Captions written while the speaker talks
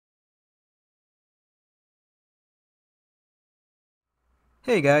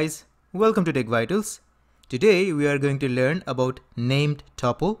Hey guys, welcome to Tech Vitals. Today we are going to learn about named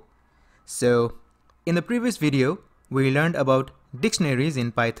tuple. So in the previous video we learned about dictionaries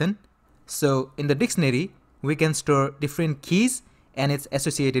in Python. So in the dictionary we can store different keys and its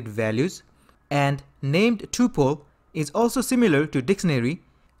associated values, and named tuple is also similar to dictionary.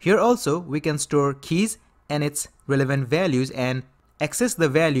 Here also we can store keys and its relevant values and access the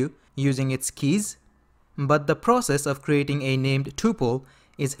value using its keys. But the process of creating a named tuple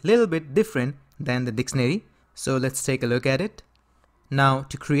is a little bit different than the dictionary, so let's take a look at it. Now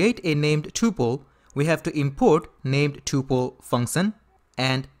to create a named tuple, we have to import named tuple function,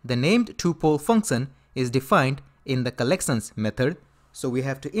 and the named tuple function is defined in the collections method. So we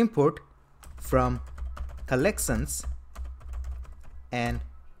have to import from collections and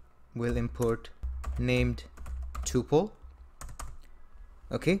we'll import named tuple.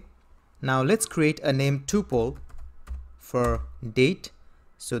 Okay. Now let's create a named tuple for date.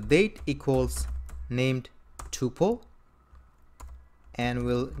 So date equals named tuple, and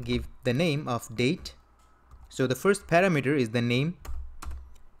we'll give the name of date. So the first parameter is the name,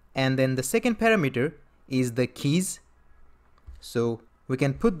 and then the second parameter is the keys. So we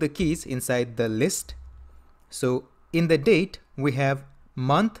can put the keys inside the list. So in the date we have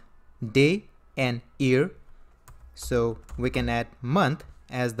month, day and year. So we can add month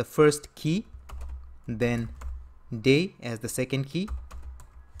as the first key, then day as the second key,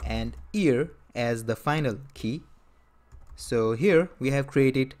 and year as the final key. So here we have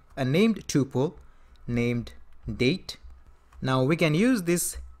created a named tuple named date. Now we can use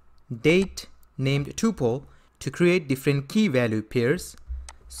this date named tuple to create different key value pairs.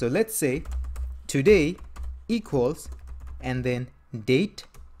 So let's say today equals and then date.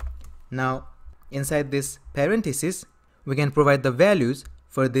 Now inside this parenthesis we can provide the values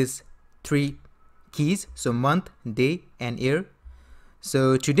for these three keys, so month, day and year.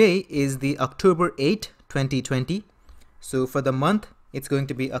 So today is the October 8, 2020. So for the month it's going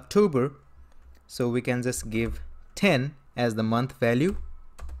to be October, so we can just give 10 as the month value.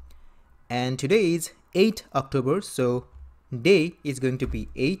 And today is 8 October, so day is going to be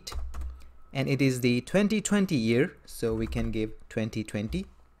 8, and it is the 2020 year, so we can give 2020.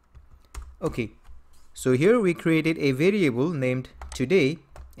 Okay, so here we created a variable named today,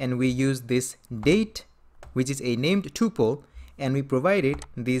 and we use this date, which is a named tuple, and we provided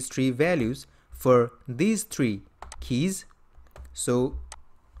these three values for these three keys. So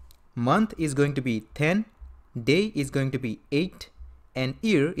month is going to be 10, day is going to be 8, and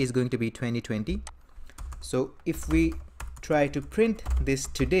year is going to be 2020. So if we try to print this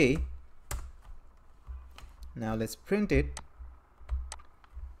today, now let's print it.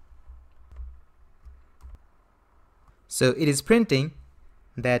 So it is printing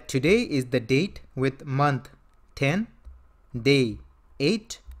that today is the date with month 10, day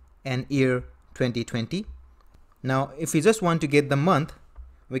 8 and year 2020. Now if we just want to get the month,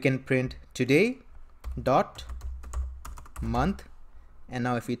 we can print today dot month, and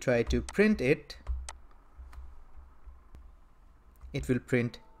now if we try to print it, it will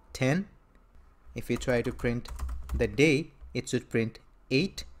print 10. If we try to print the day, it should print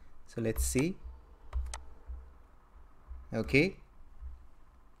 8. So let's see. Okay,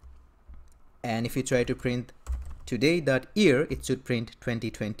 and if you try to print today.year, it should print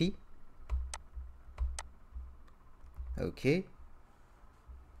 2020. Okay,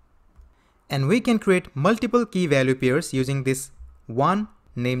 and we can create multiple key value pairs using this one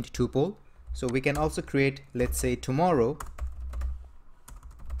named tuple. So we can also create, let's say, tomorrow,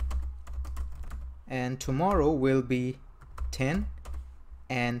 and tomorrow will be 10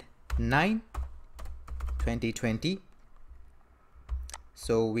 and 9 2020.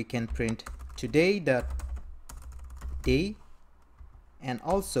 So we can print today dot day and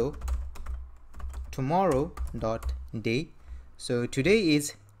also tomorrow dot day. So today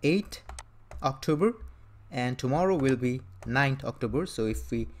is 8 October and tomorrow will be 9th October. So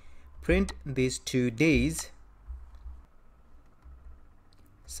if we print these 2 days,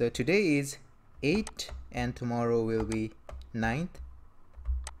 so today is 8 and tomorrow will be 9th,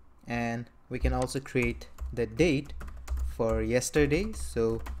 and we can also create the date for yesterday.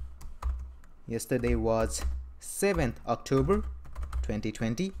 So yesterday was 7th October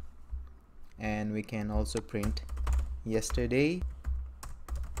 2020, and we can also print yesterday.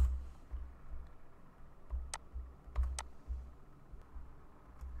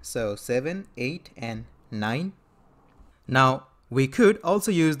 So 7, 8 and 9. Now we could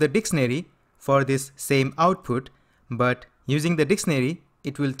also use the dictionary for this same output, but using the dictionary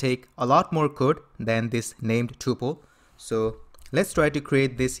it will take a lot more code than this named tuple. So let's try to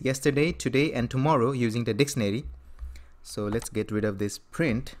create this yesterday, today and tomorrow using the dictionary. So let's get rid of this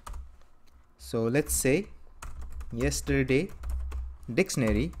print. So let's say yesterday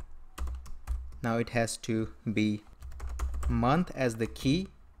dictionary. Now it has to be month as the key,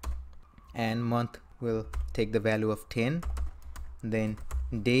 and month will take the value of 10. Then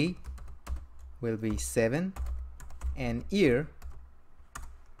day will be 7, and year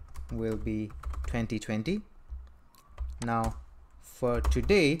will be 2020. Now for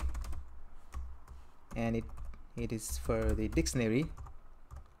today, and it is for the dictionary.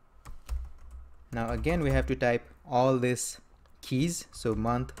 Now again we have to type all these keys. So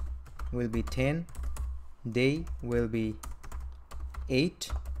month will be 10, day will be 8,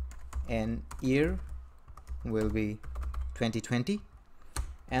 and year will be 2020.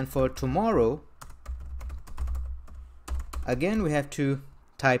 And for tomorrow, again we have to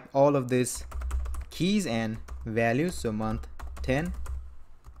type all of these keys and values. So month 10,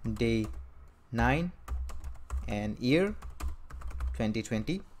 day 9, and year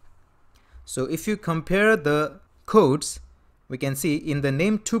 2020. So if you compare the codes, we can see in the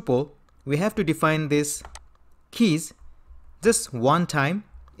named tuple we have to define these keys just one time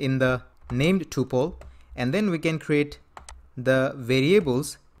in the named tuple, and then we can create the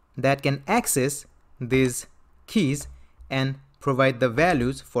variables that can access these keys and provide the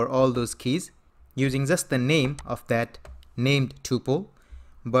values for all those keys using just the name of that named tuple.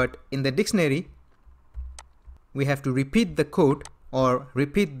 But in the dictionary we have to repeat the code or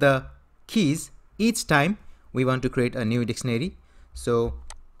repeat the keys each time we want to create a new dictionary. So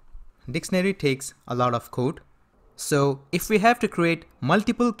dictionary takes a lot of code. So if we have to create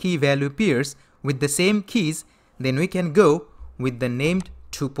multiple key value pairs with the same keys, then we can go with the named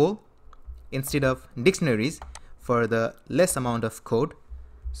tuple instead of dictionaries for the less amount of code.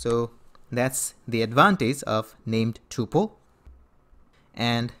 So that's the advantage of named tuple.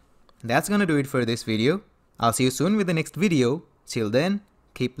 And that's gonna do it for this video. I'll see you soon with the next video. Till then,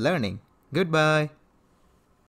 keep learning. Goodbye.